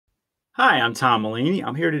Hi, I'm Tom Mulaney.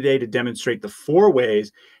 I'm here today to demonstrate the 4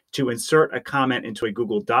 ways to insert a comment into a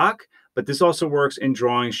Google Doc, but this also works in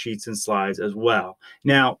drawing sheets and slides as well.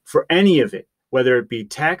 Now, for any of it, whether it be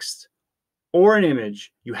text or an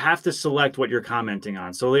image, you have to select what you're commenting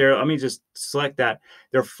on. So there, let me just select that.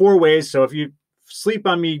 There are 4 ways. So if you sleep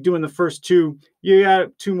on me doing the first two, you got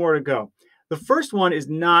 2 more to go. The first one is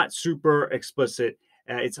not super explicit.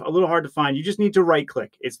 It's a little hard to find. You just need to right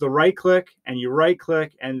click. It's the right click and you right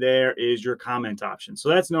click and there is your comment option. So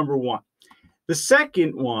that's number one. The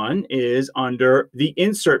second one is under the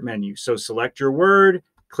insert menu. So select your word,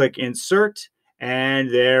 click insert,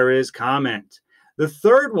 and there is comment. The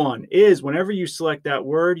third one is whenever you select that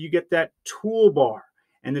word, you get that toolbar.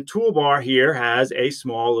 And the toolbar here has a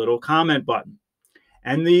small little comment button.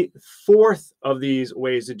 And the fourth of these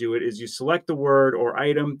ways to do it is you select the word or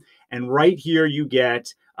item, and right here you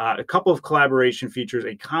get a couple of collaboration features,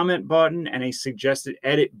 a comment button and a suggested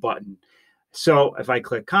edit button. So if I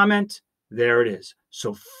click comment, there it is.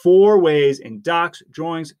 So 4 ways in docs,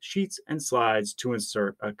 drawings, sheets, and slides to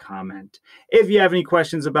insert a comment. If you have any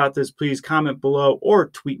questions about this, please comment below or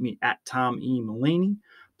tweet me at Tom E. Mulaney.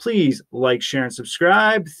 Please like, share, and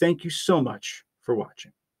subscribe. Thank you so much for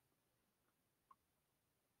watching.